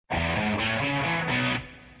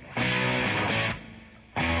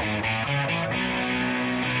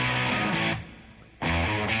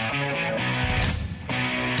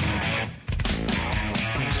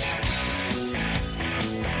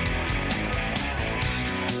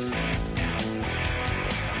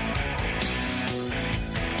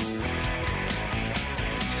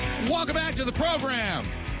to the program.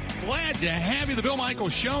 Glad to have you. The Bill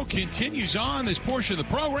Michaels Show continues on. This portion of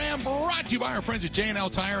the program brought to you by our friends at J&L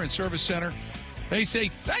Tire and Service Center. They say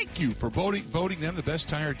thank you for voting them the best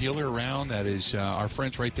tire dealer around. That is our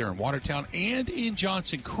friends right there in Watertown and in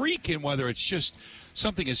Johnson Creek. And whether it's just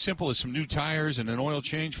something as simple as some new tires and an oil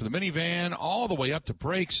change for the minivan, all the way up to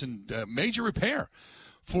brakes and major repair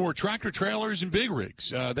for tractor trailers and big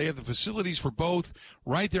rigs. They have the facilities for both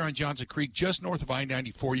right there on Johnson Creek, just north of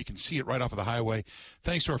I-94. You can see it right off of the highway.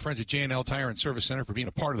 Thanks to our friends at J&L Tire and Service Center for being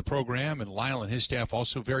a part of the program. And Lyle and his staff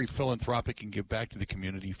also very philanthropic and give back to the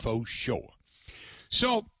community for sure.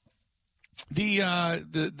 So the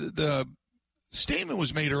statement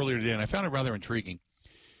was made earlier today, and I found it rather intriguing,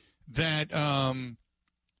 that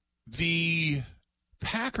the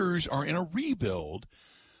Packers are in a rebuild,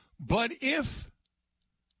 but if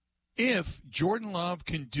Jordan Love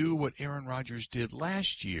can do what Aaron Rodgers did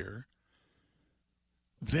last year,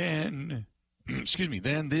 then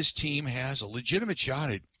this team has a legitimate shot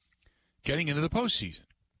at getting into the postseason.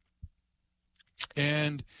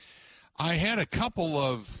 And I had a couple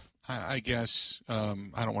of, I guess, I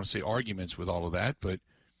don't want to say arguments with all of that, but,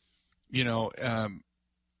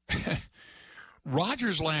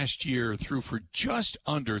 Rodgers last year threw for just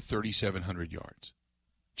under 3,700 yards.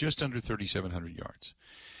 Just under 3,700 yards.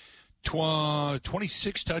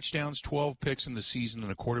 26 touchdowns, 12 picks in the season,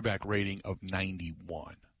 and a quarterback rating of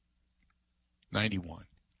 91. 91.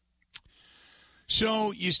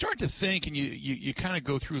 So you start to think, and you kind of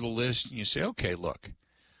go through the list, and you say, okay, look,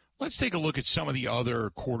 let's take a look at some of the other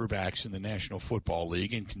quarterbacks in the National Football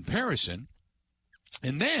League in comparison.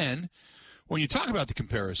 And then, when you talk about the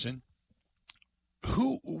comparison,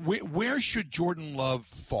 where should Jordan Love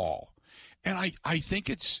fall? And I think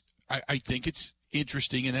it's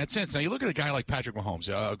interesting in that sense. Now, you look at a guy like Patrick Mahomes,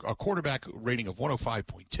 a quarterback rating of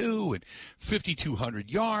 105.2 and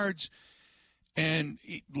 5,200 yards, and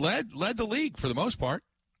he led the league for the most part,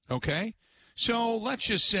 okay? So let's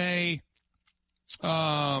just say,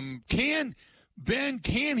 can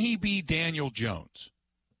he be Daniel Jones?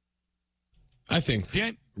 I think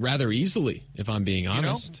rather easily, if I'm being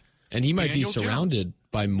honest. And he might Daniel be surrounded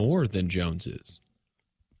by more than Jones is.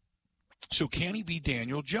 So can he be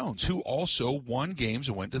Daniel Jones, who also won games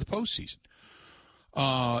and went to the postseason?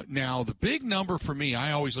 Now, the big number for me,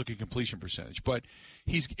 I always look at completion percentage, but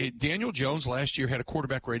Daniel Jones last year had a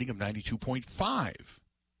quarterback rating of 92.5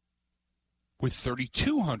 with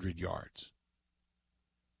 3,200 yards.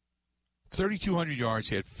 3,200 yards.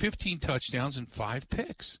 He had 15 touchdowns and 5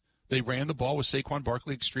 picks. They ran the ball with Saquon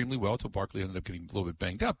Barkley extremely well until Barkley ended up getting a little bit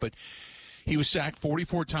banged up. But he was sacked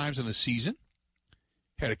 44 times in the season.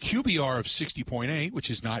 Had a QBR of 60.8, which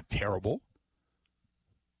is not terrible.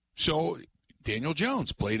 So Daniel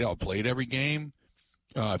Jones played every game,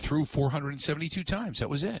 threw 472 times. That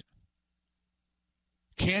was it.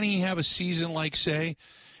 Can he have a season like, say,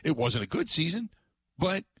 it wasn't a good season,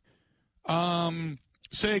 but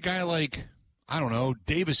say a guy like, I don't know,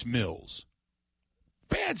 Davis Mills.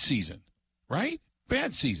 Bad season, right?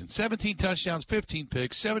 Bad season. 17 touchdowns, 15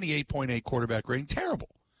 picks, 78.8 quarterback rating. Terrible.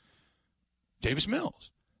 Davis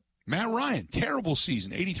Mills. Matt Ryan, terrible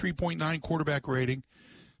season. 83.9 quarterback rating,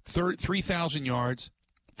 3,000 yards,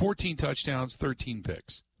 14 touchdowns, 13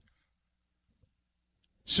 picks.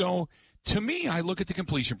 So, to me, I look at the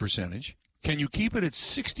completion percentage. Can you keep it at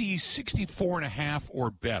 60, 64.5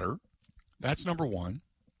 or better? That's number one.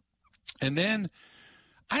 And then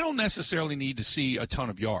I don't necessarily need to see a ton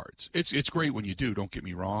of yards. It's great when you do, don't get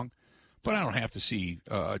me wrong, but I don't have to see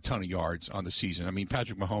a ton of yards on the season. I mean,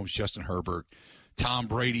 Patrick Mahomes, Justin Herbert, Tom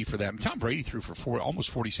Brady for that. Tom Brady threw for almost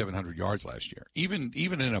 4,700 yards last year. Even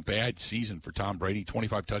in a bad season for Tom Brady,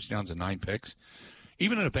 25 touchdowns and 9 picks.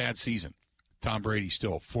 Even in a bad season, Tom Brady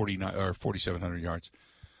still 4,700 yards.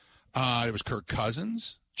 It was Kirk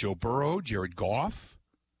Cousins, Joe Burrow, Jared Goff.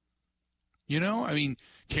 Can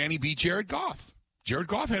he beat Jared Goff? Jared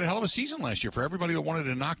Goff had a hell of a season last year. For everybody that wanted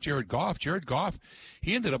to knock Jared Goff,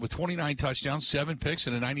 he ended up with 29 touchdowns, 7 picks,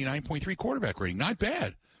 and a 99.3 quarterback rating. Not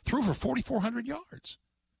bad. Threw for 4,400 yards.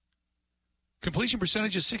 Completion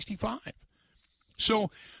percentage is 65.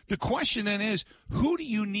 So the question then is, who do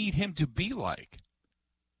you need him to be like?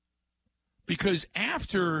 Because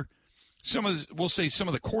after some of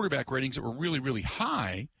the quarterback ratings that were really, really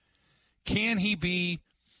high, can he be,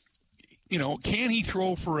 can he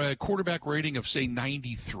throw for a quarterback rating of, say,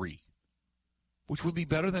 93, which would be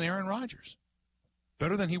better than Aaron Rodgers,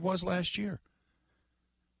 better than he was last year?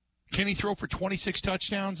 Can he throw for 26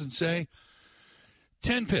 touchdowns and, say,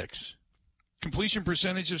 10 picks, completion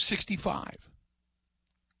percentage of 65?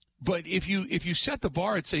 But if you set the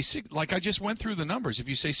bar at, say, like I just went through the numbers, if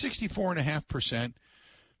you say 64.5%,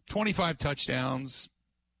 25 touchdowns,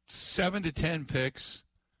 7 to 10 picks,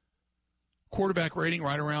 quarterback rating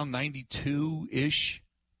right around 92-ish.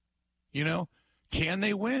 Can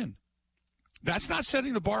they win? That's not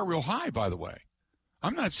setting the bar real high, by the way.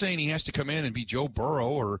 I'm not saying he has to come in and be Joe Burrow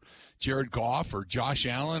or Jared Goff or Josh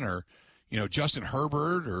Allen or, Justin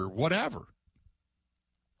Herbert or whatever.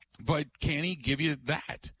 But can he give you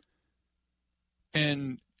that?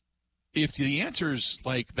 And if the answer is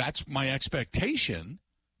like, that's my expectation,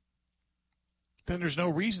 then there's no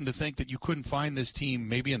reason to think that you couldn't find this team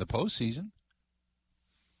maybe in the postseason.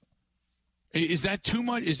 Is that too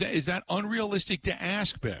much? Is that unrealistic to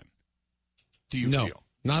ask, Ben? Do you feel? No,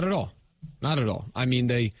 not at all. Not at all. I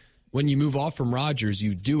mean, when you move off from Rodgers,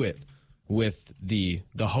 you do it with the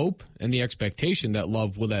hope and the expectation that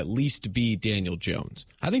Love will at least be Daniel Jones.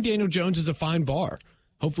 I think Daniel Jones is a fine bar.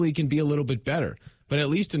 Hopefully he can be a little bit better. But at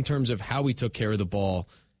least in terms of how he took care of the ball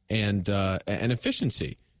and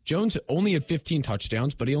efficiency. Jones only had 15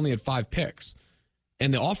 touchdowns, but he only had 5 picks.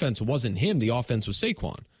 And the offense wasn't him. The offense was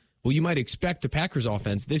Saquon. Well, you might expect the Packers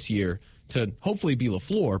offense this year to hopefully be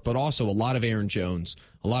LaFleur, but also a lot of Aaron Jones,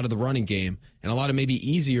 a lot of the running game, and a lot of maybe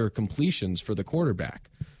easier completions for the quarterback.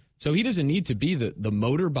 So he doesn't need to be the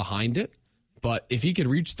motor behind it, but if he could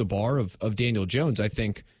reach the bar of Daniel Jones, I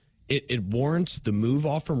think it warrants the move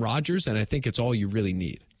off from Rodgers, and I think it's all you really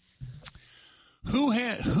need.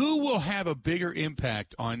 Who will have a bigger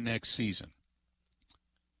impact on next season?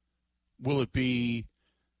 Will it be,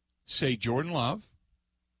 say, Jordan Love,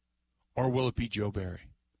 or will it be Joe Barry?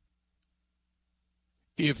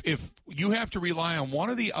 If you have to rely on one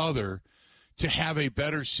or the other to have a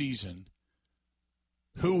better season,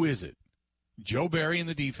 who is it? Joe Barry in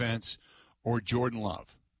the defense or Jordan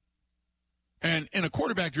Love? And in a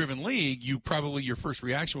quarterback-driven league, your first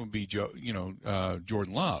reaction would be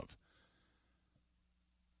Jordan Love.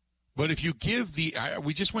 But if you give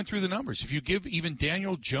we just went through the numbers. If you give even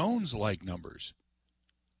Daniel Jones-like numbers,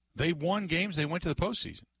 they won games. They went to the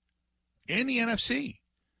postseason in the NFC.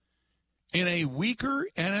 In a weaker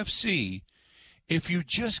NFC, if you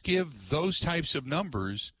just give those types of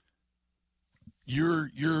numbers,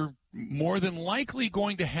 you're more than likely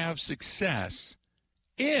going to have success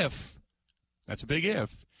if, that's a big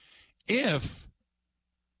if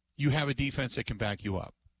you have a defense that can back you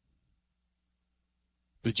up.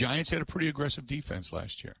 The Giants had a pretty aggressive defense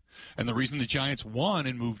last year. And the reason the Giants won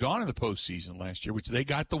and moved on in the postseason last year, which they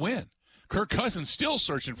got the win. Kirk Cousins still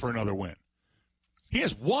searching for another win. He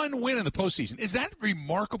has one win in the postseason. Is that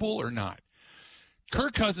remarkable or not?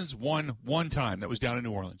 Kirk Cousins won one time. That was down in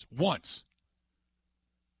New Orleans. Once.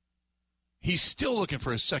 He's still looking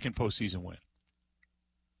for his second postseason win.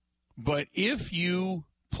 But if you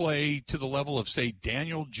play to the level of, say,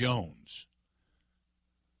 Daniel Jones,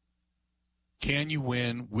 can you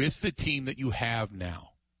win with the team that you have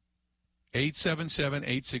now?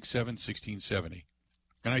 877-867-1670.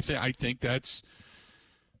 And I think that's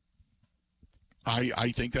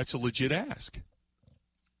I think that's a legit ask.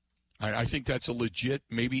 I think that's a legit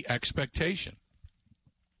maybe expectation.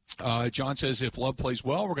 John says if Love plays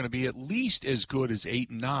well, we're going to be at least as good as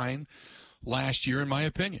 8-9 last year, in my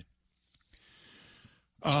opinion.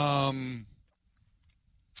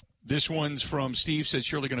 This one's from Steve, says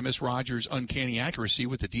surely going to miss Rodgers' uncanny accuracy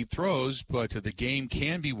with the deep throws, but the game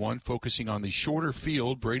can be won focusing on the shorter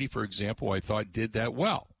field. Brady, for example, I thought did that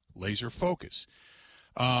well. Laser focus.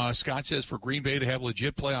 Scott says for Green Bay to have a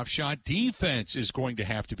legit playoff shot, defense is going to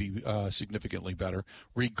have to be significantly better,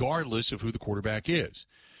 regardless of who the quarterback is.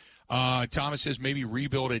 Thomas says maybe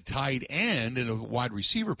rebuild at tight end in a wide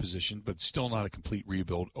receiver position, but still not a complete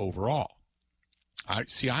rebuild overall. I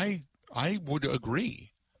would agree.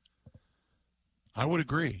 I would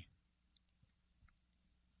agree.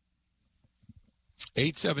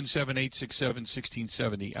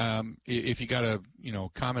 877-867-1670. If you got a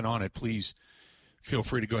comment on it, please feel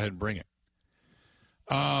free to go ahead and bring it.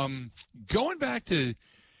 Going back to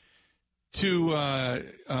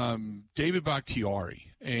David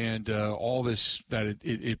Bakhtiari and all this that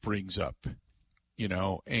it brings up,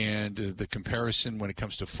 and the comparison when it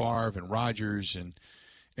comes to Favre and Rodgers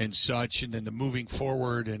and such, and then the moving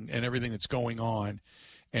forward and everything that's going on.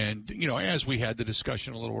 And, as we had the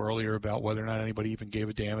discussion a little earlier about whether or not anybody even gave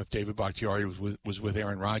a damn if David Bakhtiari was with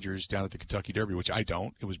Aaron Rodgers down at the Kentucky Derby, which I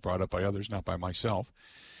don't. It was brought up by others, not by myself.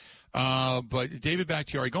 But David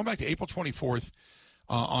Bakhtiari, going back to April 24th,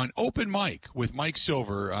 on Open Mic with Mike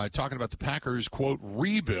Silver, talking about the Packers, quote,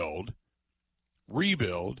 rebuild.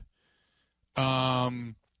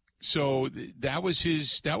 So that was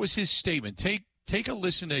his statement. Take a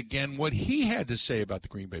listen to, again, what he had to say about the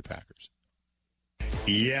Green Bay Packers.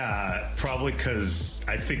 Yeah, probably because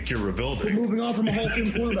I think you're rebuilding. We're moving on from a Hall of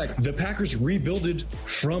Fame quarterback. The Packers rebuilded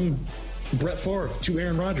from Brett Favre to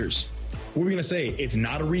Aaron Rodgers. What are we going to say? It's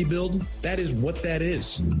not a rebuild? That is what that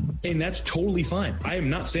is. And that's totally fine. I am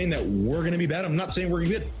not saying that we're going to be bad. I'm not saying we're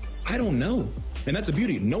going to be good. I don't know. And that's the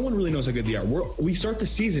beauty. No one really knows how good they are. We start the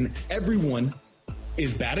season, everyone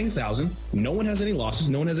is batting 1,000. No one has any losses.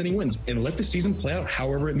 No one has any wins. And let the season play out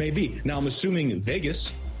however it may be. Now, I'm assuming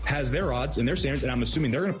Vegas has their odds and their standards, and I'm assuming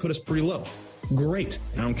they're going to put us pretty low. Great.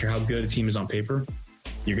 I don't care how good a team is on paper.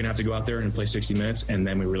 You're going to have to go out there and play 60 minutes, and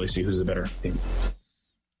then we really see who's the better team.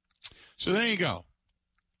 So there you go.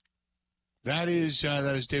 That is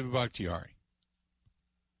David Bakhtiari.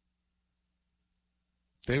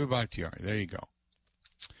 David Bakhtiari. There you go.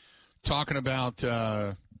 Talking about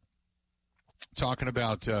a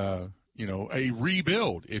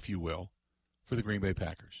rebuild, if you will, for the Green Bay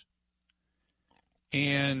Packers.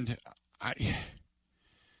 And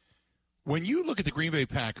when you look at the Green Bay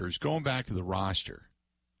Packers, going back to the roster,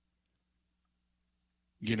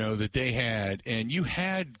 that they had, and you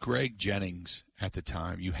had Greg Jennings at the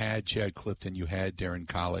time. You had Chad Clifton. You had Darren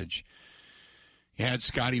College. You had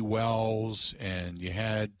Scotty Wells, and you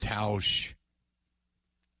had Tausch.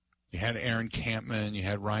 You had Aaron Campman. You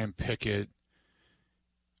had Ryan Pickett.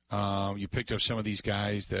 You picked up some of these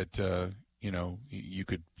guys that you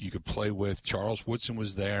could play with. Charles Woodson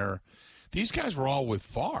was there. These guys were all with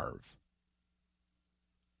Favre.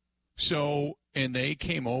 So, and they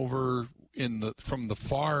came over from the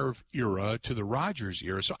Favre era to the Rodgers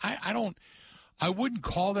era. So I wouldn't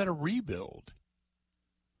call that a rebuild.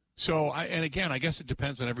 So, and again, I guess it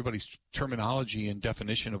depends on everybody's terminology and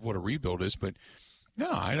definition of what a rebuild is. But no,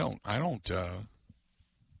 I don't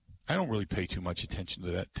really pay too much attention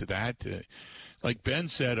to that. Like Ben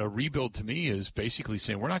said, a rebuild to me is basically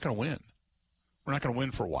saying we're not going to win. We're not going to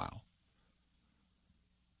win for a while,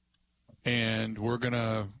 and we're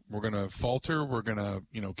gonna falter. We're gonna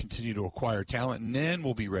continue to acquire talent, and then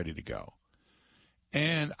we'll be ready to go.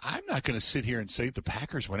 And I'm not going to sit here and say the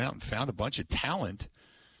Packers went out and found a bunch of talent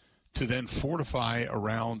to then fortify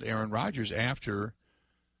around Aaron Rodgers after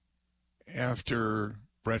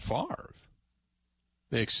Brett Favre.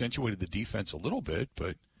 They accentuated the defense a little bit,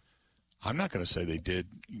 but I'm not going to say they did,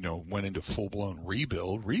 went into full-blown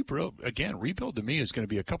rebuild. Rebuild to me is going to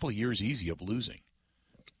be a couple of years easy of losing.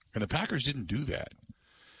 And the Packers didn't do that.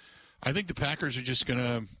 I think the Packers are just going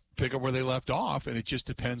to pick up where they left off, and it just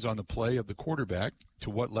depends on the play of the quarterback, to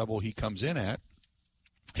what level he comes in at,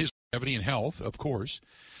 his longevity and health, of course.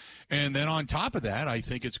 And then on top of that, I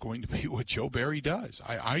think it's going to be what Joe Barry does.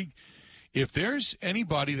 If there's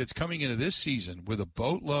anybody that's coming into this season with a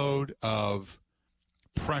boatload of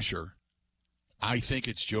pressure, I think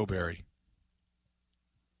it's Joe Barry.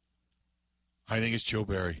 If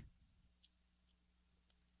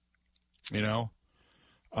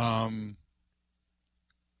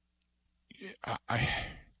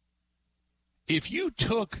you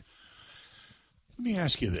took, let me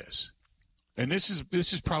ask you this. And this is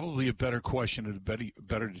probably a better question and a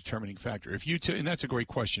better determining factor. If you and that's a great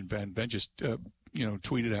question, Ben. Ben just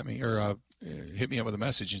tweeted at me or hit me up with a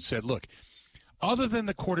message and said, "Look, other than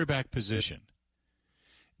the quarterback position,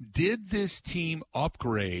 did this team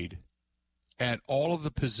upgrade at all of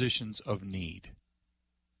the positions of need?"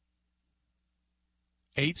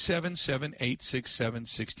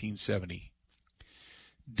 877-867-1670.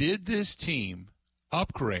 Did this team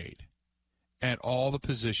upgrade at all the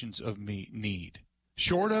positions of need?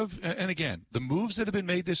 Short of, and again, the moves that have been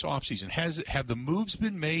made this offseason, have the moves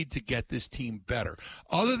been made to get this team better,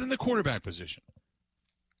 other than the quarterback position?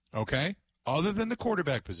 Okay? Other than the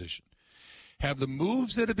quarterback position. Have the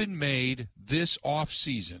moves that have been made this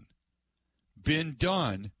offseason been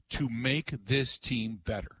done to make this team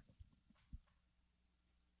better?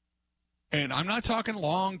 And I'm not talking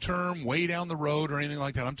long-term, way down the road or anything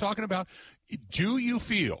like that. I'm talking about, do you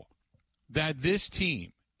feel that this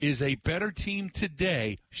team is a better team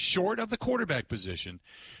today, short of the quarterback position,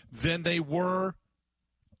 than they were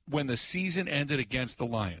when the season ended against the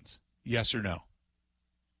Lions? Yes or no?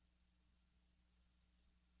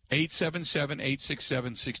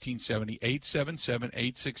 877-867-1670,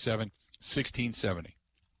 877-867-1670.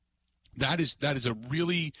 That is a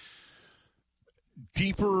really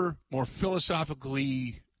deeper, more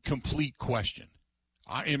philosophically complete question,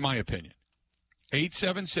 in my opinion.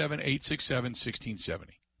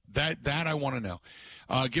 877-867-1670. That I want to know.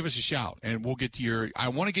 Give us a shout, and we'll get to I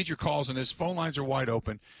want to get your calls on this. Phone lines are wide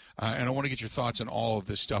open, and I want to get your thoughts on all of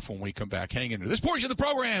this stuff when we come back. Hang in there. This portion of the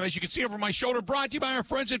program, as you can see over my shoulder, brought to you by our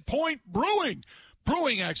friends at Point Brewing.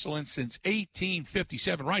 Brewing excellence since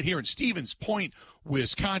 1857, right here in Stevens Point,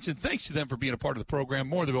 Wisconsin. Thanks to them for being a part of the program.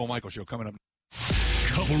 More of the Bill Michaels Show coming up.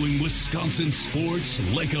 Covering Wisconsin sports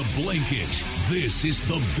like a blanket. This is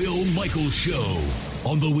the Bill Michaels Show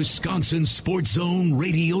on the Wisconsin Sports Zone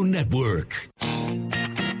Radio Network.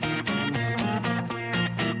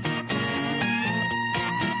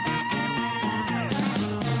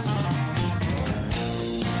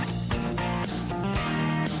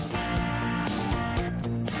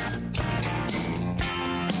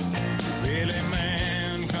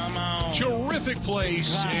 Terrific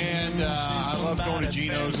place, and I love going to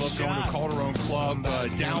Gino's, love going to Calderon Club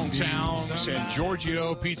downtown, San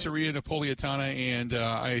Giorgio Pizzeria Napolitana, and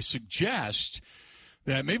I suggest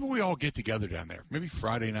that maybe we all get together down there, maybe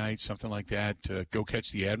Friday night, something like that, to go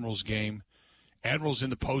catch the Admirals game. Admirals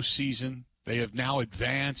in the postseason. They have now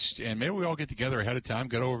advanced, and maybe we all get together ahead of time,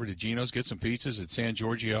 get over to Gino's, get some pizzas at San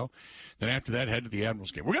Giorgio. Then after that, head to the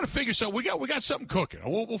Admirals game. We're going to figure something. We got something cooking.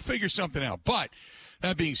 We'll figure something out. But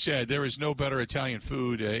that being said, there is no better Italian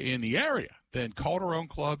food in the area than Calderon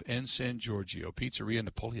Club and San Giorgio Pizzeria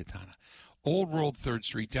Napolitana. Old World 3rd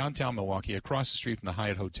Street, downtown Milwaukee, across the street from the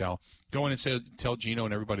Hyatt Hotel. Go in and tell Gino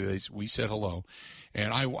and everybody that we said hello.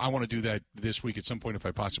 And I want to do that this week at some point if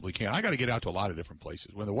I possibly can. I got to get out to a lot of different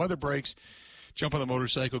places. When the weather breaks, jump on the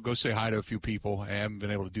motorcycle, go say hi to a few people. I haven't been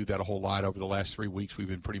able to do that a whole lot over the last 3 weeks. We've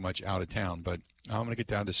been pretty much out of town. But I'm going to get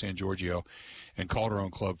down to San Giorgio and Calderon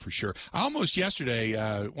Club for sure. I almost yesterday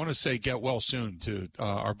want to say get well soon to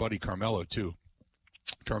our buddy Carmelo, too.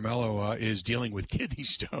 Carmelo is dealing with kidney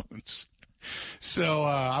stones. So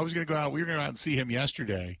I was going to go out. We were going to go out and see him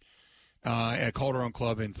yesterday at Calderon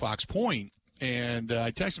Club in Fox Point. And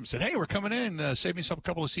I texted him and said, hey, we're coming in. Save me a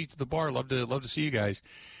couple of seats at the bar. Love to see you guys.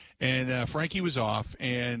 And Frankie was off,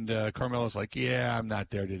 and Carmelo's like, yeah, I'm not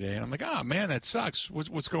there today. And I'm like, oh, man, that sucks.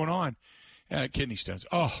 What's going on? Kidney stones.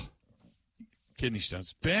 Oh, kidney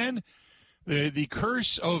stones. Ben, the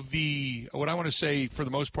curse of what I want to say, for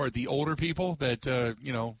the most part, the older people that,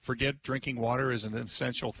 forget drinking water is an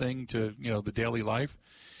essential thing to, the daily life.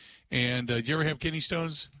 And do you ever have kidney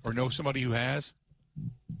stones or know somebody who has?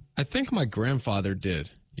 I think my grandfather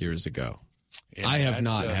did years ago. And I have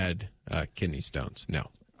not had kidney stones,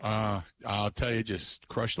 no. I'll tell you, just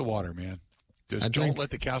crush the water, man. Don't let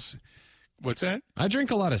the cows. What's that? I drink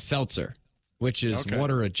a lot of seltzer, which is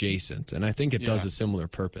water adjacent, and I think it does a similar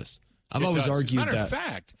purpose. I've always argued that. Matter of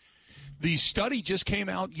fact, the study just came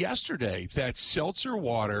out yesterday that seltzer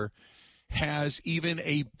water has even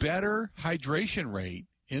a better hydration rate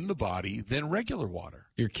in the body than regular water.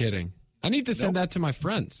 You're kidding. I need to send that to my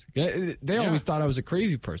friends. They always thought I was a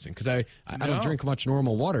crazy person because I don't drink much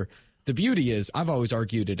normal water. The beauty is, I've always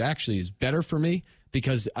argued it actually is better for me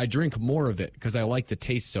because I drink more of it because I like the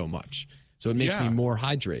taste so much. So it makes me more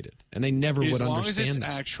hydrated. And they never would understand that. As long as it's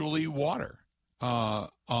actually water,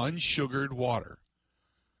 unsugared water,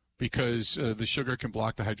 because the sugar can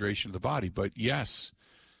block the hydration of the body. But yes,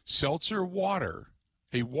 seltzer water,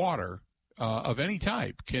 a water of any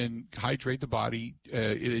type, can hydrate the body.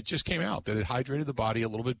 It just came out that it hydrated the body a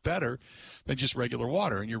little bit better than just regular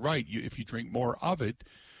water. And you're right. If you drink more of it,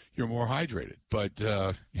 you're more hydrated. But,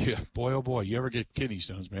 boy, oh, boy, you ever get kidney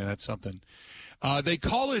stones, man, that's something. They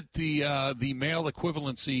call it the male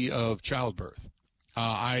equivalency of childbirth.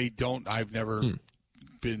 I've never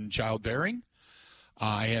been childbearing.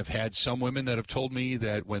 I have had some women that have told me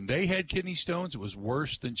that when they had kidney stones, it was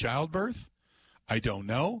worse than childbirth. I don't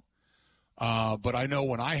know. But I know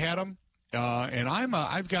when I had them, and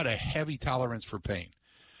I've got a heavy tolerance for pain.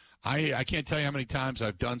 I can't tell you how many times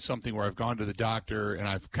I've done something where I've gone to the doctor and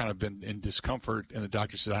I've kind of been in discomfort, and the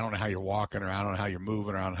doctor says, I don't know how you're walking, or I don't know how you're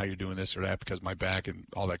moving, or I don't know how you're doing this or that because of my back and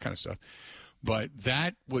all that kind of stuff. But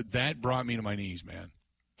that brought me to my knees, man.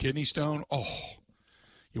 Kidney stone,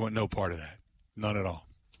 you want no part of that. None at all.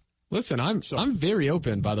 Listen, I'm very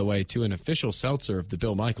open, by the way, to an official seltzer of the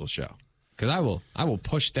Bill Michaels Show. Because I will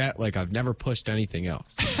push that like I've never pushed anything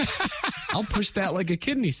else. I'll push that like a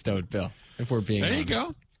kidney stone, Bill, if we're being honest. There you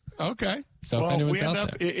go. Okay. So if anyone's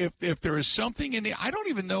out there. If there is something in the, I don't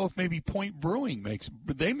even know if maybe Point Brewing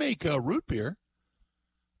they make root beer.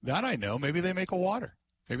 That I know. Maybe they make a water.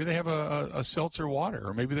 Maybe they have a seltzer water,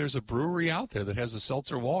 or maybe there's a brewery out there that has a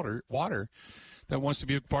seltzer water that wants to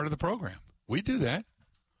be a part of the program. We do that.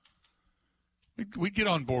 We get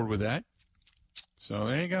on board with that. So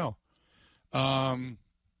there you go.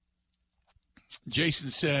 Jason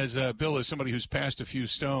says, Bill, as somebody who's passed a few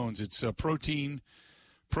stones, it's protein,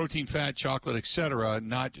 fat, chocolate, etc.,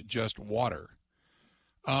 not just water.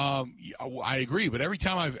 I agree, but every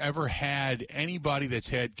time I've ever had anybody that's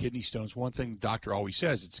had kidney stones, one thing the doctor always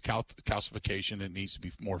says, it's calcification. It needs to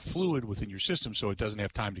be more fluid within your system so it doesn't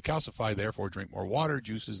have time to calcify, therefore drink more water,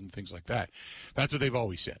 juices, and things like that. That's what they've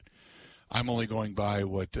always said. I'm only going by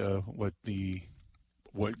what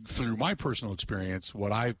through my personal experience,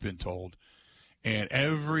 what I've been told. And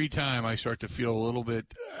every time I start to feel a little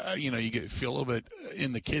bit, feel a little bit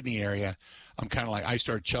in the kidney area, I'm kind of like, I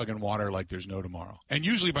start chugging water like there's no tomorrow. And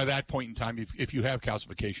usually by that point in time, if you have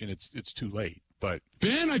calcification, it's too late. But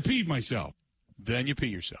Ben, I peed myself. Then you pee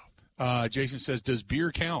yourself. Jason says, does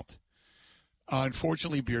beer count?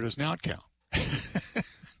 Unfortunately, beer does not count.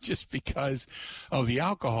 Just because of the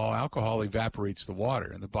alcohol. Alcohol evaporates the water,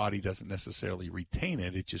 and the body doesn't necessarily retain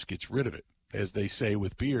it. It just gets rid of it. As they say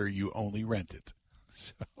with beer, you only rent it.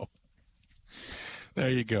 So there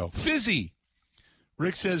you go. Fizzy.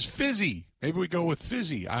 Rick says fizzy. Maybe we go with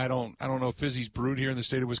fizzy. I don't know if fizzy's brewed here in the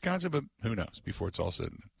state of Wisconsin, but who knows before it's all said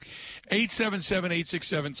and done.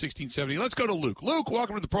 877-867-1670. Let's go to Luke. Luke,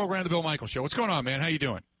 welcome to the program, The Bill Michaels Show. What's going on, man? How you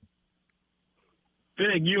doing?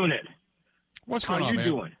 Big unit. What's going on, man? How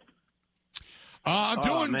you doing? I'm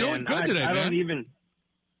doing good today, man.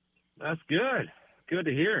 That's good. Good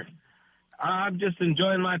to hear. I'm just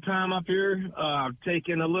enjoying my time up here,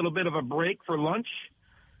 taking a little bit of a break for lunch,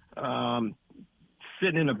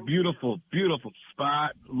 sitting in a beautiful, beautiful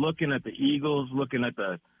spot, looking at the Eagles,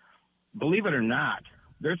 believe it or not,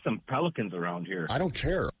 there's some pelicans around here. I don't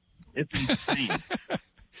care. It's insane.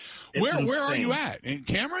 Where are you at? In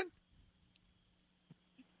Cameron?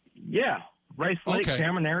 Yeah. Rice Lake, okay.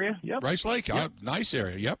 Cameron area. Yep. Rice Lake, yep. Nice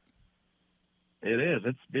area, yep. It is.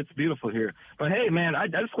 It's beautiful here. But, hey, man, I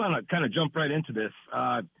just want to kind of jump right into this.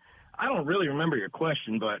 I don't really remember your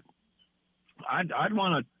question, but I'd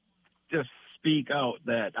want to just speak out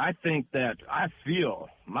that I feel,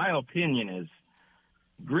 my opinion is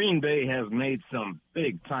Green Bay has made some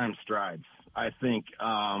big-time strides. I think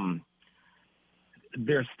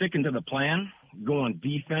they're sticking to the plan, going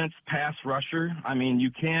defense, pass rusher. I mean, you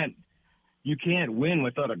can't win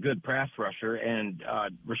without a good pass rusher. And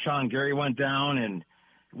Rashawn Gary went down, and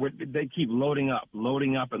they keep loading up.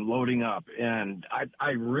 And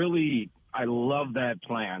I love that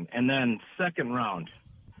plan. And then second round,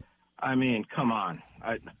 I mean, come on,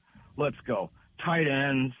 let's go. Tight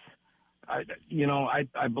ends. I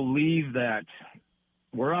believe that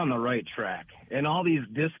we're on the right track. And all these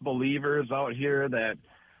disbelievers out here that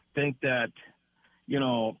think that,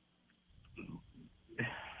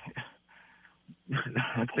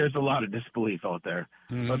 there's a lot of disbelief out there.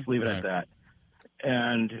 Mm-hmm. Let's leave it at that.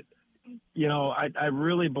 And, I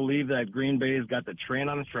really believe that Green Bay's got the train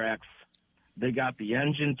on the tracks. They got the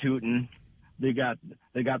engine tooting. They got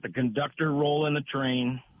the conductor rolling the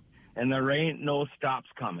train, and there ain't no stops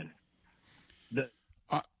coming.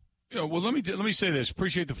 Well, let me say this.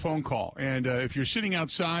 Appreciate the phone call. And if you're sitting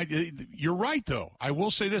outside, you're right, though. I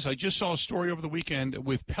will say this. I just saw a story over the weekend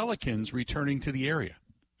with pelicans returning to the area.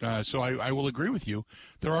 So I will agree with you.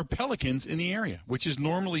 There are pelicans in the area, which is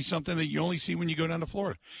normally something that you only see when you go down to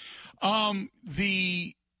Florida.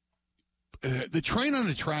 The train on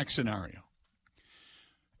the track scenario.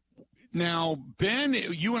 Now, Ben,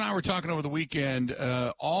 you and I were talking over the weekend.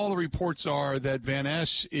 All the reports are that Van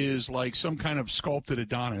Ness is like some kind of sculpted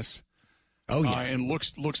Adonis. Oh, yeah. And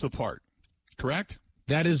looks the part. Correct?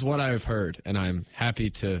 That is what I've heard, and I'm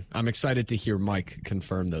excited to hear Mike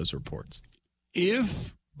confirm those reports.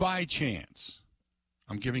 If by chance,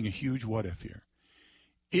 I'm giving a huge what if here,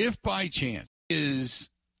 if by chance is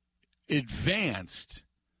advanced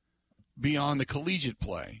beyond the collegiate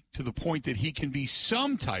play to the point that he can be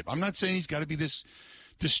some type, I'm not saying he's got to be this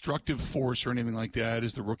destructive force or anything like that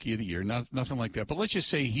as the rookie of the year, nothing like that, but let's just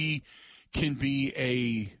say he can be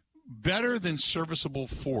a better than serviceable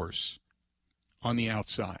force on the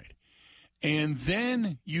outside. And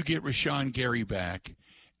then you get Rashawn Gary back,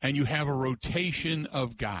 and you have a rotation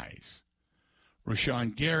of guys.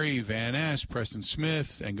 Rashawn Gary, Van Ness, Preston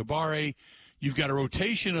Smith, and Gabare. You've got a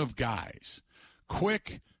rotation of guys.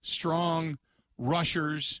 Quick, strong,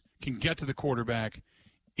 rushers, can get to the quarterback.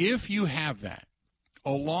 If you have that,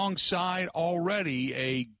 alongside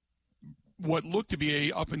already what looked to be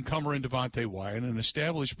a up-and-comer in Devontae Wyatt, an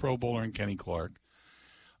established Pro Bowler in Kenny Clark,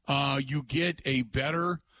 you get a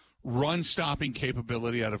better run-stopping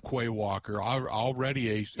capability out of Quay Walker,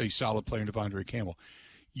 already a solid player in Devondre Campbell.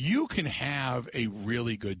 You can have a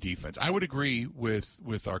really good defense. I would agree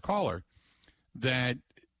with our caller that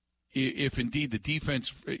if indeed the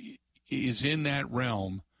defense is in that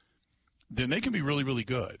realm, then they can be really, really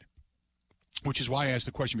good, which is why I asked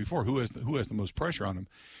the question before, who has the most pressure on them?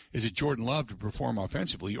 Is it Jordan Love to perform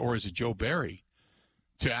offensively, or is it Joe Barry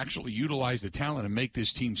to actually utilize the talent and make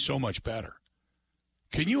this team so much better.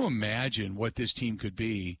 Can you imagine what this team could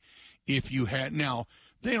be if you had – now,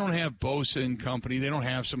 they don't have Bosa and company. They don't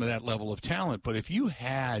have some of that level of talent. But if you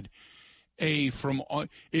had a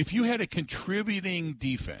contributing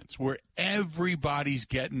defense where everybody's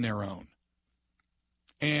getting their own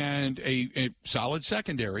and a solid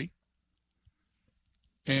secondary,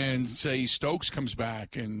 and say Stokes comes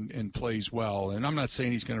back and plays well, and I'm not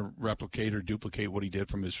saying he's going to replicate or duplicate what he did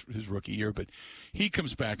from his rookie year, but he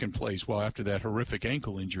comes back and plays well after that horrific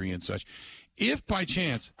ankle injury and such. If by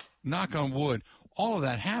chance, knock on wood, all of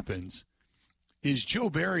that happens, is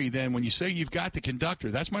Joe Barry then, when you say you've got the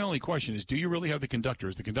conductor, that's my only question, is do you really have the conductor?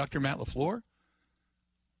 Is the conductor Matt LaFleur?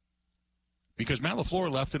 Because Matt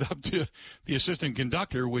LaFleur left it up to the assistant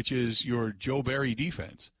conductor, which is your Joe Barry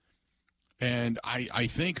defense. And I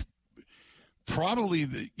think probably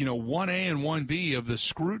 1A and 1B of the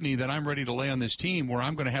scrutiny that I'm ready to lay on this team, where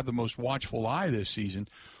I'm going to have the most watchful eye this season,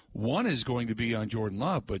 one is going to be on Jordan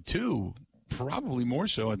Love, but two, probably more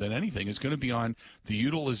so than anything, is going to be on the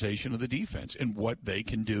utilization of the defense and what they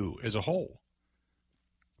can do as a whole.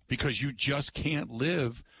 Because you just can't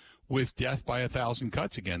live with death by 1,000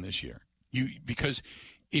 cuts again this year. Because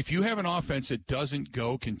if you have an offense that doesn't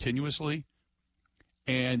go continuously,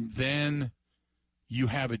 and then you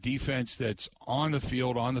have a defense that's on the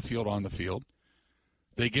field.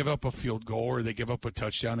 They give up a field goal or they give up a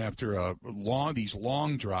touchdown after these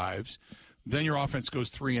long drives. Then your offense goes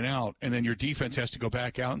 3 and out, and then your defense has to go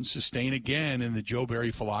back out and sustain again in the Joe Barry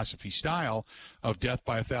philosophy style of death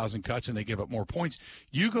by 1,000 cuts, and they give up more points.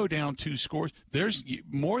 You go down 2 scores. There's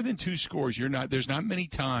more than 2 scores. There's not many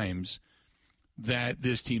times that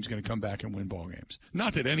this team's going to come back and win ball games.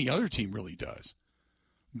 Not that any other team really does.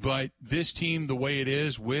 But this team, the way it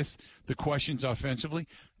is with the questions offensively,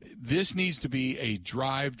 this needs to be a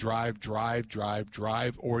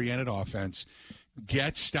drive-oriented offense.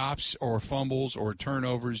 Get stops or fumbles or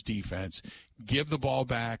turnovers defense. Give the ball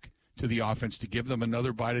back to the offense to give them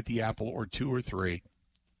another bite at the apple or 2 or 3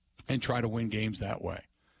 and try to win games that way.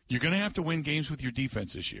 You're going to have to win games with your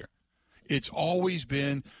defense this year. It's always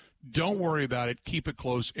been, don't worry about it, keep it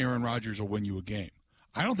close, Aaron Rodgers will win you a game.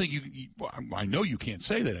 I don't think I know you can't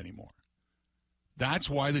say that anymore. That's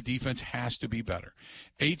why the defense has to be better.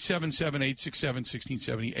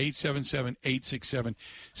 877-867-1670,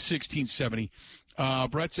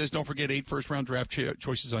 877-867-1670. Brett says, don't forget 8 first-round draft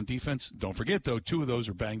choices on defense. Don't forget, though, 2 of those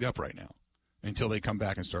are banged up right now until they come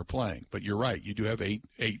back and start playing. But you're right. You do have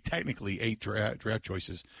technically eight draft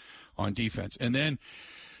choices on defense. And then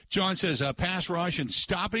John says, pass rush and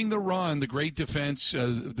stopping the run, the great defense,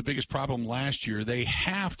 the biggest problem last year. They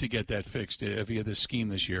have to get that fixed via this scheme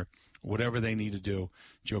this year. Whatever they need to do,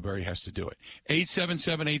 Joe Barry has to do it.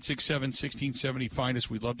 877-867-1670. Find us.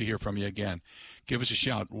 We'd love to hear from you again. Give us a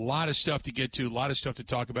shout. A lot of stuff to get to, a lot of stuff to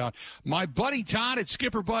talk about. My buddy Todd at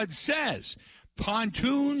Skipper Bud says,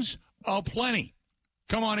 pontoons aplenty.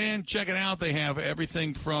 Come on in, check it out. They have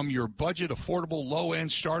everything from your budget, affordable,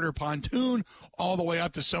 low-end starter pontoon all the way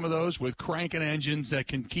up to some of those with cranking engines that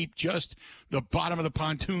can keep just the bottom of the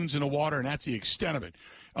pontoons in the water, and that's the extent of it.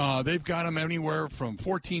 They've got them anywhere from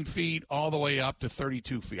 14 feet all the way up to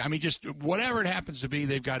 32 feet. I mean, just whatever it happens to be,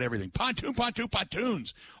 they've got everything.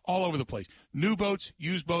 Pontoons all over the place. New boats,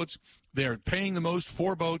 used boats. They're paying the most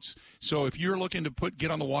for boats. So if you're looking to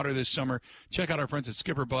get on the water this summer, check out our friends at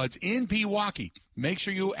Skipper Buds in Pewaukee. Make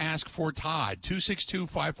sure you ask for Todd,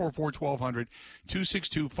 262-544-1200,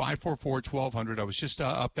 262-544-1200. I was just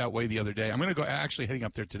up that way the other day. I'm going to go actually heading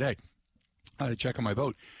up there today to check on my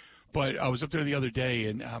boat. But I was up there the other day,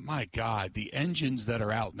 and my God, the engines that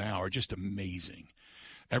are out now are just amazing.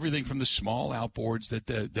 Everything from the small outboards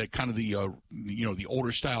that kind of the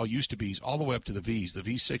older style used to be, all the way up to the Vs, the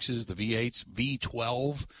V6s, the V8s,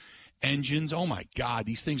 V12 engines. Oh my God,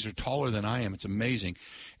 these things are taller than I am. It's amazing.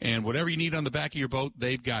 And whatever you need on the back of your boat,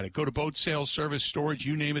 they've got it. Go to boat sales, service, storage,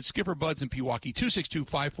 you name it. Skipper Buds in Pewaukee,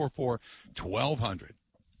 262-544-1200.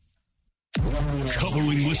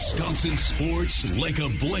 Covering Wisconsin sports like a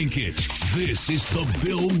blanket. This is the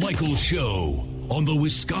Bill Michaels Show on the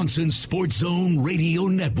Wisconsin Sports Zone Radio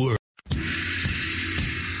Network.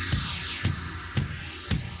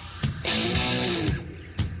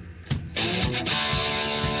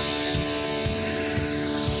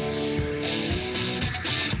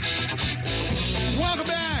 Welcome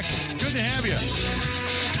back. Good to have you.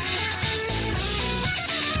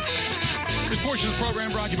 This portion of the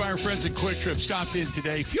program brought to you by our friends at Quick Trip. Stopped in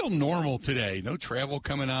today. Feel normal today. No travel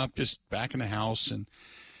coming up. Just back in the house and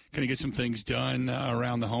going to get some things done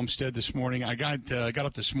around the homestead this morning. I got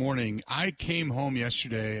up this morning. I came home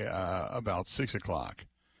yesterday about 6 o'clock.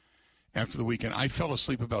 after the weekend. I fell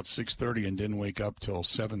asleep about 6:30 and didn't wake up till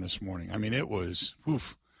 7 this morning. I mean, it was,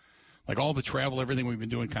 like all the travel, everything we've been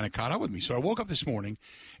doing kind of caught up with me. So I woke up this morning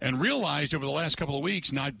and realized over the last couple of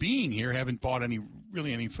weeks, not being here, haven't bought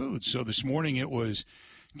any food. So this morning it was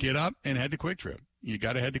get up and head to Quick Trip. You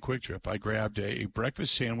got to head to Quick Trip. I grabbed a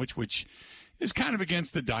breakfast sandwich, which is kind of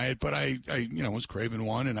against the diet, but I was craving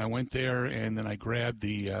one, and I went there, and then I grabbed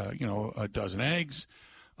a dozen eggs.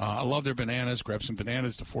 I love their bananas. Grabbed some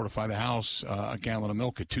bananas to fortify the house. A gallon of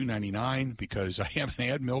milk at $2.99 because I haven't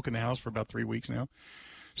had milk in the house for about 3 weeks now.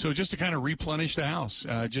 So just to kind of replenish the house,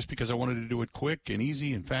 just because I wanted to do it quick and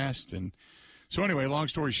easy and fast. And so anyway, long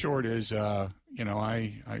story short is, I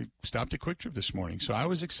stopped at Quick Trip this morning. So I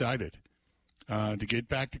was excited to get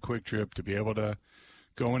back to Quick Trip, to be able to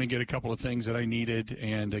go in and get a couple of things that I needed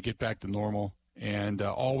and get back to normal. And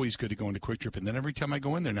always good to go into Quick Trip. And then every time I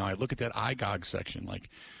go in there now, I look at that IGOG section. Like,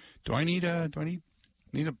 do I need a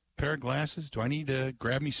pair of glasses? Do I need to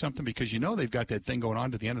grab me something? Because they've got that thing going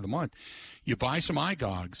on to the end of the month. You buy some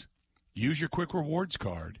IGOGs, use your Quick Rewards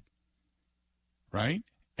card, right?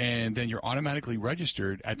 And then you're automatically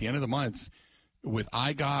registered at the end of the month with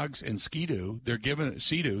IGOGs and Sea-Doo. They're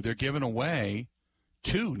giving away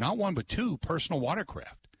 2, not 1, but 2 personal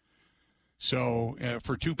watercraft. So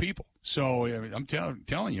for 2 people. So I'm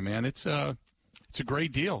telling you, man, it's a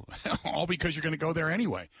great deal. All because you're going to go there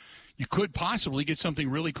anyway. You could possibly get something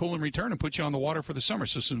really cool in return and put you on the water for the summer.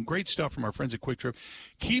 So some great stuff from our friends at Quick Trip.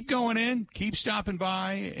 Keep going in, keep stopping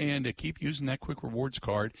by, and keep using that Quick Rewards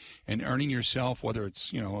card and earning yourself, whether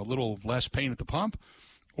it's a little less pain at the pump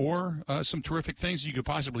or some terrific things you could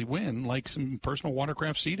possibly win, like some personal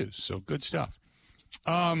watercraft Sea-Doos. So good stuff.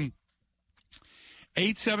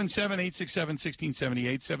 877-867-1670,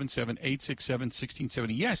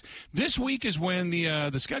 877-867-1670. Yes, this week is when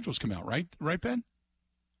the schedules come out, right? Right, Ben?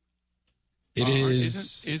 It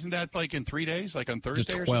is. Isn't that like in 3 days, like on Thursday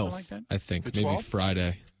the 12th, or something like that? I think. The Maybe 12th?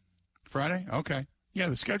 Friday. Friday? Okay. Yeah,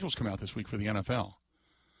 the schedules come out this week for the NFL.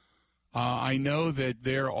 I know that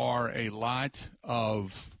there are a lot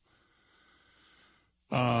of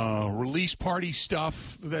release party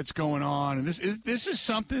stuff that's going on. And this is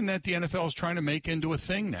something that the NFL is trying to make into a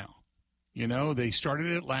thing now. They started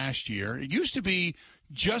it last year. It used to be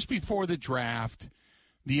just before the draft,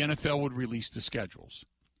 the NFL would release the schedules.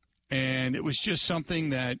 And it was just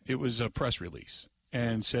something that it was a press release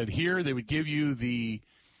and said here they would give you the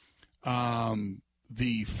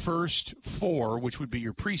first 4, which would be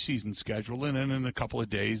your preseason schedule. And then in a couple of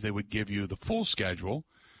days, they would give you the full schedule.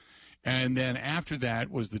 And then after that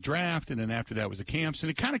was the draft, and then after that was the camps. And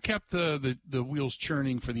it kind of kept the wheels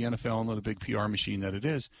churning for the NFL and the big PR machine that it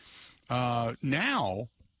is. Now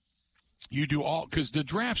you do all – because the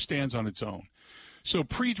draft stands on its own. So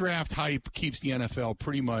pre-draft hype keeps the NFL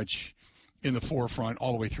pretty much in the forefront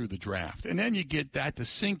all the way through the draft. And then you get that to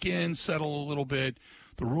sink in, settle a little bit.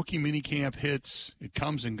 The rookie minicamp hits. It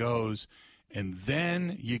comes and goes. And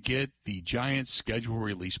then you get the giant schedule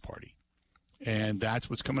release party. And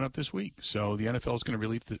that's what's coming up this week. So the NFL is going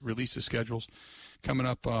to release the schedules coming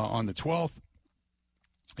up on the 12th.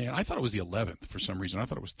 And I thought it was the 11th for some reason. I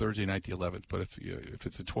thought it was Thursday night, the 11th. But if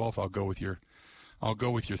it's the 12th, I'll go with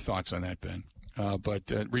your thoughts on that, Ben. But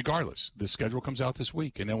regardless, the schedule comes out this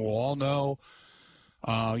week, and then we'll all know,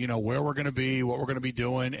 where we're going to be, what we're going to be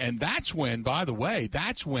doing. And that's when, by the way,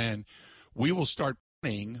 we will start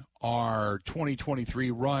planning our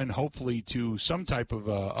 2023 run, hopefully to some type of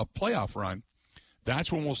a playoff run.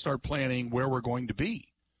 That's when we'll start planning where we're going to be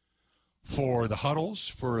for the huddles,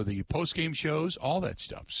 for the post-game shows, all that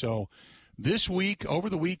stuff. So this week, over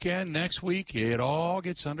the weekend, next week, it all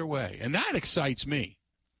gets underway. And that excites me.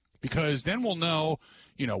 Because then we'll know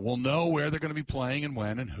where they're going to be playing and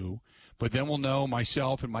when and who. But then we'll know,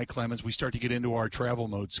 myself and Mike Clemens, we start to get into our travel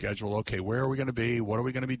mode schedule. Okay, where are we going to be? What are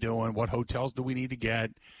we going to be doing? What hotels do we need to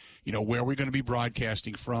get? Where are we going to be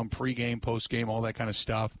broadcasting from? Pregame, postgame, all that kind of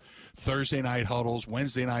stuff. Thursday night huddles,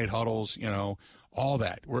 Wednesday night huddles, all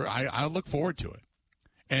that. I look forward to it.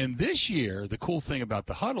 And this year, the cool thing about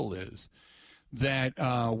the huddle is that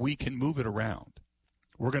we can move it around.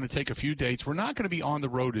 We're going to take a few dates. We're not going to be on the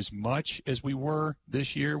road as much as we were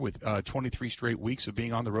this year with 23 straight weeks of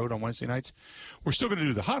being on the road on Wednesday nights. We're still going to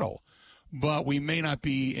do the huddle, but we may not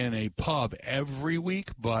be in a pub every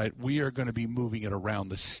week, but we are going to be moving it around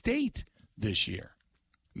the state this year.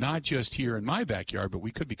 Not just here in my backyard, but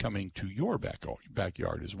we could be coming to your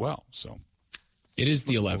backyard as well. So it is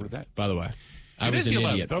the 11th, by the way. I was an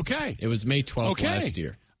idiot. Okay. It was May 12th last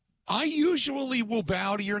year. I usually will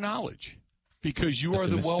bow to your knowledge. Because you are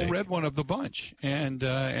the well-read one of the bunch, and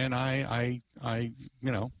I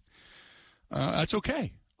that's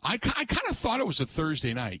okay. I kind of thought it was a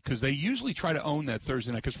Thursday night because they usually try to own that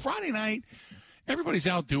Thursday night. Because Friday night, everybody's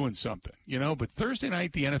out doing something, But Thursday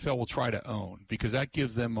night, the NFL will try to own because that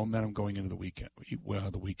gives them momentum going into the weekend.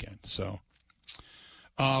 So,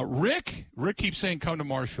 Rick keeps saying come to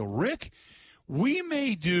Marshall. Rick, we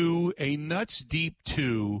may do a Nuts Deep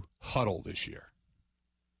 2 huddle this year.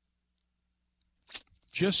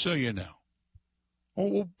 Just so you know.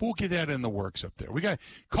 We'll get that in the works up there. We got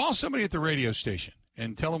call somebody at the radio station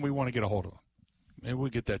and tell them we want to get a hold of them. Maybe we'll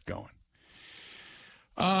get that going.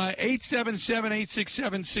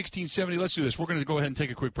 877-867-1670. Let's do this. We're going to go ahead and take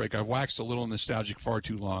a quick break. I've waxed a little nostalgic far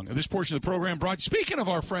too long. This portion of the program speaking of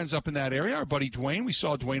our friends up in that area, our buddy Dwayne. We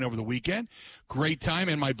saw Dwayne over the weekend. Great time.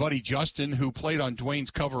 And my buddy Justin, who played on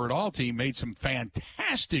Dwayne's Cover It All team, made some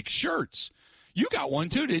fantastic shirts. You got one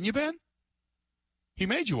too, didn't you, Ben? He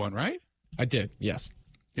made you one, right? I did, yes.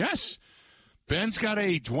 Yes. Ben's got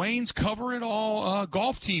a Dwayne's Cover It All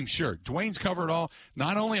golf team shirt. Dwayne's Cover It All.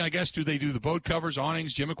 Not only, I guess, do they do the boat covers,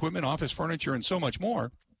 awnings, gym equipment, office furniture, and so much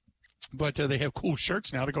more, but they have cool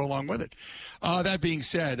shirts now to go along with it. That being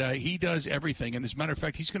said, he does everything. And as a matter of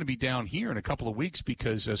fact, he's going to be down here in a couple of weeks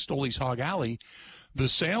because Stoley's Hog Alley, the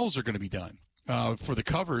sales are going to be done for the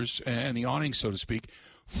covers and the awnings, so to speak,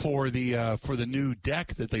 for the new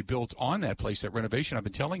deck that they built on that place, that renovation I've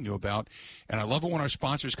been telling you about. And I love it when our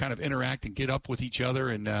sponsors kind of interact and get up with each other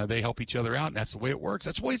and they help each other out. And that's the way it works.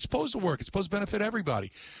 That's the way it's supposed to work. It's supposed to benefit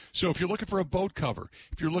everybody. So if you're looking for a boat cover,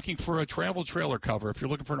 if you're looking for a travel trailer cover, if you're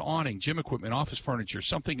looking for an awning, gym equipment, office furniture,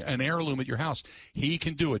 something, an heirloom at your house, he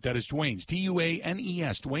can do it. That is Dwayne's,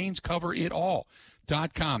 D-U-A-N-E-S, Dwayne's Cover It All.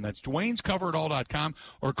 .com. That's Dwayne'sCoverItAll.com,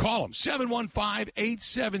 or call them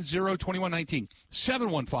 715-870-2119.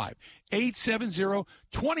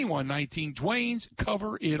 715-870-2119. Dwayne's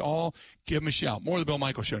Cover It All. Give them a shout. More of the Bill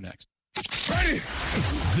Michaels Show next. Ready?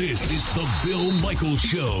 This is the Bill Michaels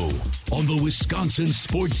Show on the Wisconsin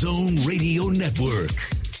Sports Zone Radio Network.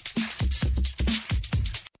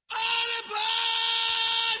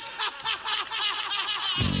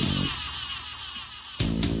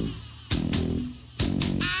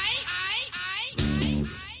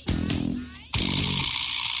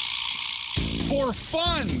 For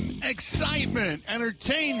fun, excitement,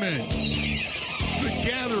 entertainment, good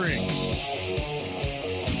gathering.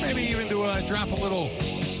 Maybe even to drop a little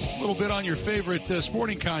bit on your favorite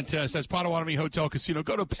sporting contest. That's Potawatomi Hotel Casino.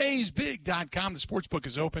 Go to PaysBig.com. The sportsbook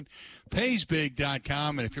is open.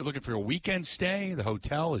 PaysBig.com. And if you're looking for a weekend stay, the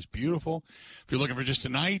hotel is beautiful. If you're looking for just a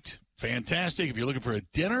night, fantastic. If you're looking for a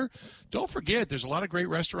dinner, don't forget there's a lot of great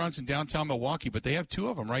restaurants in downtown Milwaukee, but they have two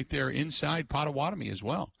of them right there inside Potawatomi as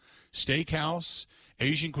well. Steakhouse,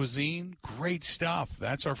 Asian cuisine, great stuff.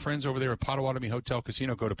 That's our friends over there at Potawatomi Hotel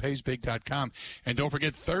Casino. Go to PaysBig.com. And don't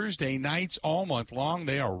forget Thursday nights all month long.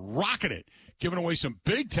 They are rocking it, giving away some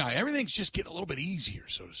big time. Everything's just getting a little bit easier,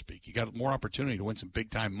 so to speak. You got more opportunity to win some big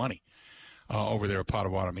time money over there at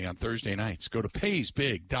Potawatomi on Thursday nights. Go to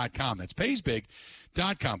PaysBig.com. That's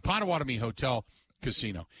PaysBig.com. Potawatomi Hotel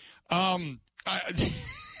Casino.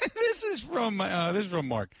 This is from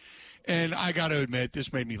Mark. And I got to admit,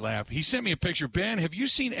 this made me laugh. He sent me a picture. Ben, have you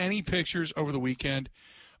seen any pictures over the weekend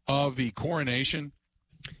of the coronation?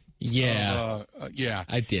 Yeah. Yeah.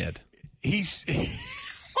 I did.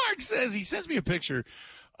 Mark says he sends me a picture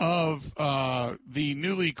of the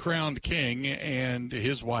newly crowned king and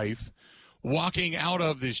his wife walking out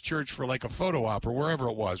of this church for like a photo op or wherever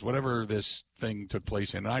it was, whatever this thing took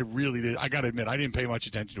place in. And I really did. I got to admit, I didn't pay much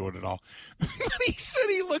attention to it at all. But he said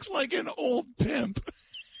he looks like an old pimp.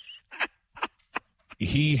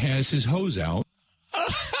 He has his hose out.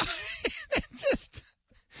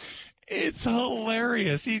 It's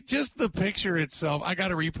hilarious. Just the picture itself. I got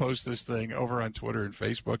to repost this thing over on Twitter and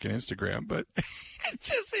Facebook and Instagram, but it's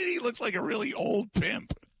just that he looks like a really old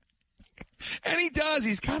pimp. And he does.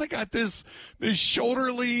 He's kind of got this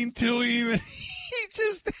shoulder lean to him.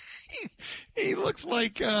 He looks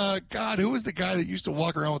like, God, who was the guy that used to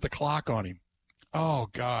walk around with the clock on him? Oh,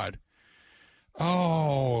 God.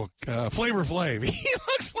 Oh, Flavor Flav. He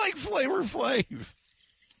looks like Flavor Flav.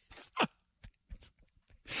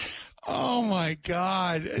 Oh, my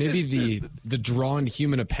God. Maybe the drawn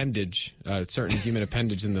human appendage, certain human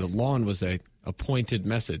appendage in the lawn was a pointed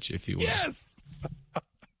message, if you will. Yes.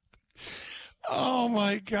 Oh,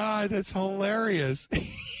 my God. That's hilarious.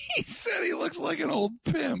 He said he looks like an old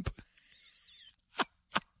pimp.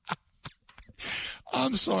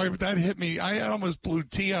 I'm sorry, but that hit me. I almost blew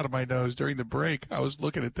tea out of my nose during the break. I was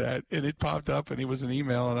looking at that, and it popped up, and it was an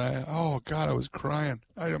email, and oh, God, I was crying.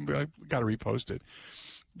 I got to repost it.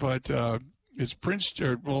 But it's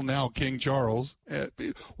now King Charles.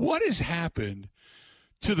 What has happened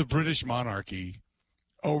to the British monarchy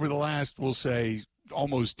over the last, we'll say,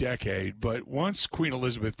 almost decade. But once Queen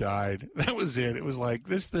Elizabeth died, that was it. It was like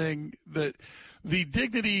this thing, the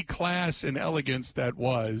dignity, class, and elegance that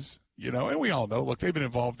was, and we all know, look, they've been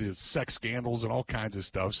involved in sex scandals and all kinds of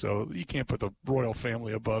stuff, so you can't put the royal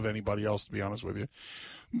family above anybody else, to be honest with you.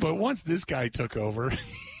 But once this guy took over, he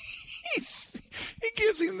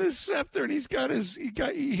gives him this scepter, and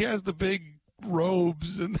he has the big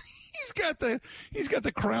robes, and he's got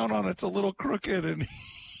the crown on. It's a little crooked, and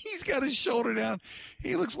he's got his shoulder down.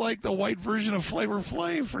 He looks like the white version of Flavor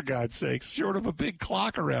Flav, for God's sakes, short of a big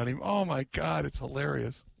clock around him. Oh my God, it's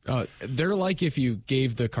hilarious. They're like if you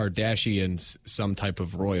gave the Kardashians some type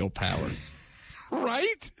of royal power.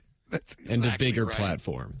 Right? That's exactly and a bigger right.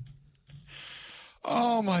 platform.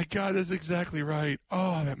 Oh, my God, that's exactly right.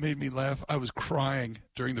 Oh, that made me laugh. I was crying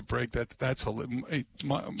during the break. That's hilarious. Hey,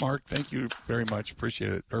 Mark, thank you very much.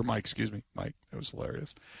 Appreciate it. Or Mike, excuse me. Mike, that was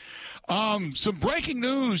hilarious. Some breaking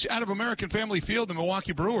news out of American Family Field, the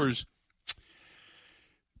Milwaukee Brewers.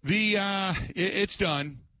 It's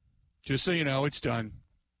done. Just so you know, it's done.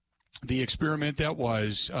 The experiment that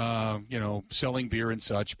was, selling beer and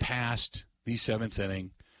such past the seventh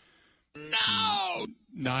inning. No,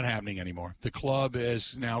 not happening anymore. The club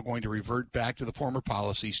is now going to revert back to the former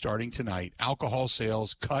policy starting tonight. Alcohol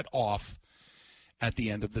sales cut off at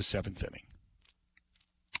the end of the seventh inning.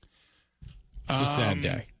 It's a sad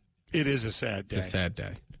day. It is a sad day. It's a sad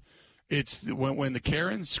day. It's when the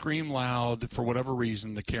Karens scream loud, for whatever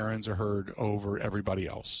reason, the Karens are heard over everybody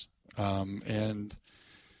else. And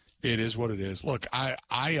it is what it is. Look, I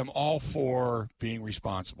am all for being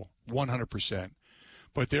responsible, 100%.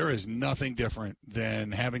 But there is nothing different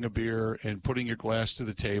than having a beer and putting your glass to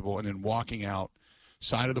the table and then walking out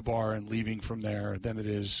side of the bar and leaving from there than it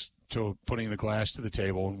is to putting the glass to the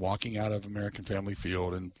table and walking out of American Family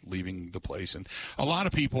Field and leaving the place. And a lot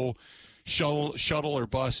of people shuttle or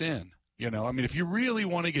bus in. If you really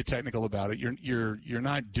want to get technical about it, you're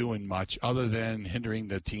not doing much other than hindering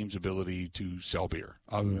the team's ability to sell beer.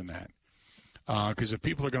 Other than that, because if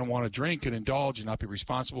people are going to want to drink and indulge and not be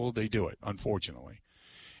responsible, they do it. Unfortunately.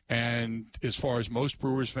 And as far as most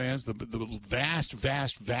Brewers fans, the vast,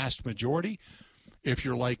 vast, vast majority, if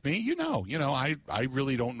you're like me, I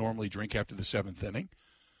really don't normally drink after the seventh inning,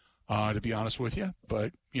 to be honest with you.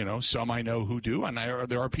 But, some I know who do, and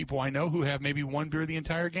there are people I know who have maybe one beer the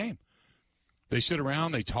entire game. They sit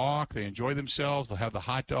around, they talk, they enjoy themselves, they'll have the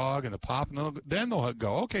hot dog and the pop, and then they'll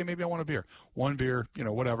go, okay, maybe I want a beer. One beer,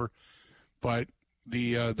 whatever. But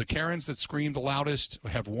the Karens that scream the loudest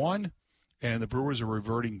have won. And the Brewers are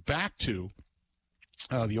reverting back to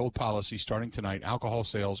the old policy starting tonight. Alcohol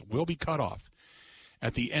sales will be cut off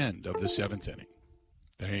at the end of the seventh inning.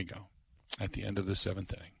 There you go. At the end of the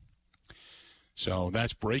seventh inning. So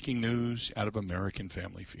that's breaking news out of American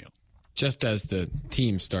Family Field. Just as the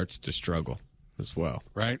team starts to struggle as well.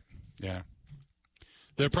 Right? Yeah.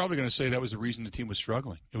 They're probably going to say that was the reason the team was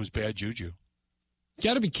struggling. It was bad juju. You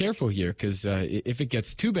got to be careful here because if it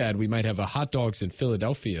gets too bad, we might have a hot dogs in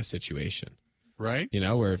Philadelphia situation. Right.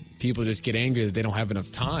 Where people just get angry that they don't have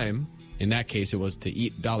enough time. In that case, it was to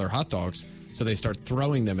eat dollar hot dogs, so they start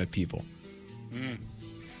throwing them at people.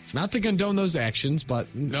 Not to condone those actions, but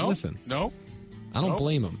listen. No. I don't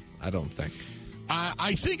blame them, I don't think.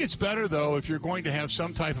 I think it's better, though, if you're going to have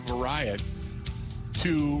some type of a riot,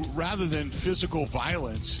 rather than physical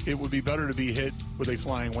violence, it would be better to be hit with a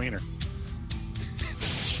flying wiener.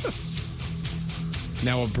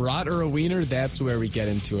 Now, a brat or a wiener, that's where we get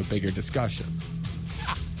into a bigger discussion.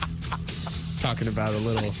 Talking about a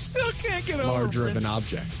little larger of an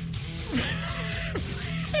object.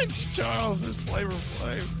 Prince Charles is Flavor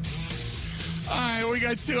Flav. All right, we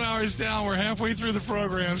got 2 hours down. We're halfway through the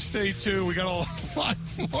program. Stay tuned. We got a lot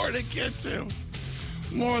more to get to.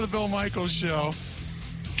 More of the Bill Michaels Show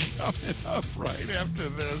coming up right after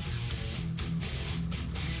this.